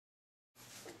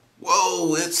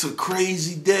Whoa, it's a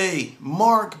crazy day.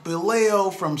 Mark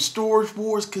Balelo from Storage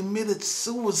Wars committed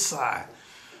suicide.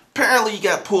 Apparently, he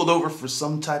got pulled over for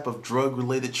some type of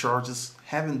drug-related charges.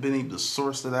 Haven't been able to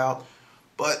source it out,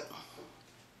 but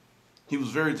he was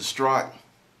very distraught.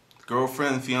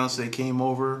 Girlfriend and fiance came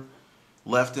over,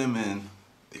 left him, and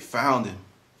they found him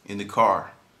in the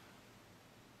car.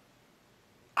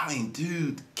 I mean,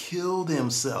 dude killed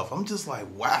himself. I'm just like,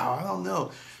 wow, I don't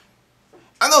know.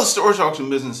 I know the storage auction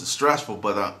business is stressful,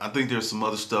 but I think there's some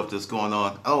other stuff that's going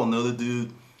on. I don't know the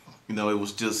dude. You know, it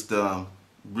was just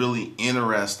really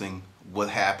interesting what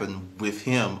happened with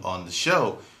him on the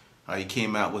show. He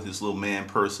came out with his little man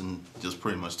person, just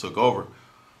pretty much took over.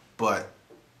 But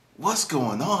what's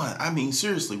going on? I mean,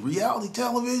 seriously, reality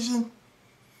television?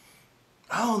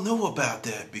 I don't know about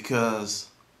that because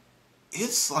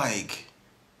it's like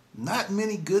not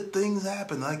many good things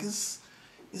happen. Like, is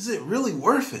it really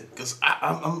worth it? Because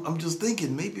I'm just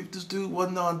thinking maybe if this dude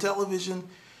wasn't on television,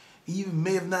 he even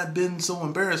may have not been so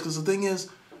embarrassed. Because the thing is,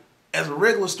 as a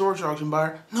regular storage auction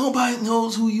buyer, nobody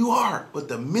knows who you are. But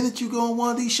the minute you go on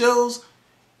one of these shows,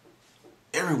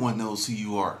 everyone knows who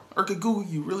you are, or could Google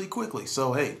you really quickly.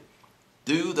 So hey,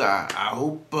 dude, I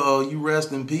hope you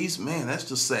rest in peace. Man, that's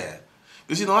just sad.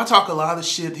 Because, you know, I talk a lot of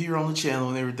shit here on the channel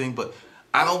and everything, but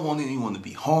I don't want anyone to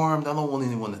be harmed. I don't want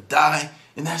anyone to die.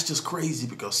 And that's just crazy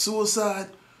because suicide,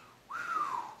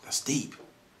 whew, that's deep.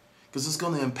 Because it's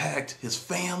going to impact his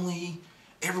family,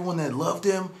 everyone that loved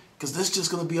him, because there's just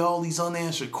going to be all these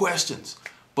unanswered questions.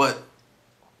 But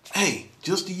hey,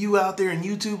 just to you out there in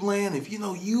YouTube land, if you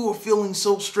know you are feeling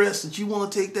so stressed that you want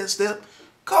to take that step,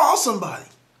 call somebody.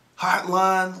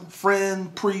 Hotline,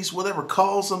 friend, priest, whatever,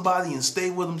 call somebody and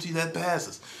stay with them till that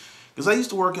passes. Because I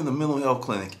used to work in the mental health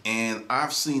clinic, and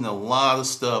I've seen a lot of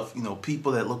stuff, you know,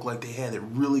 people that looked like they had it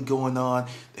really going on,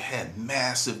 they had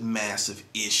massive, massive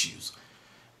issues.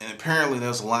 And apparently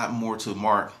there's a lot more to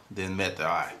Mark than met the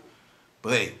eye.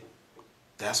 But hey,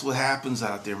 that's what happens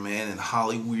out there, man, in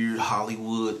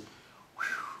Hollywood. Whew.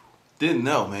 Didn't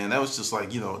know, man. That was just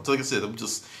like, you know, like I said, I'm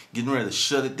just getting ready to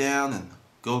shut it down and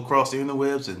go across the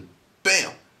interwebs, and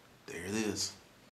bam, there it is.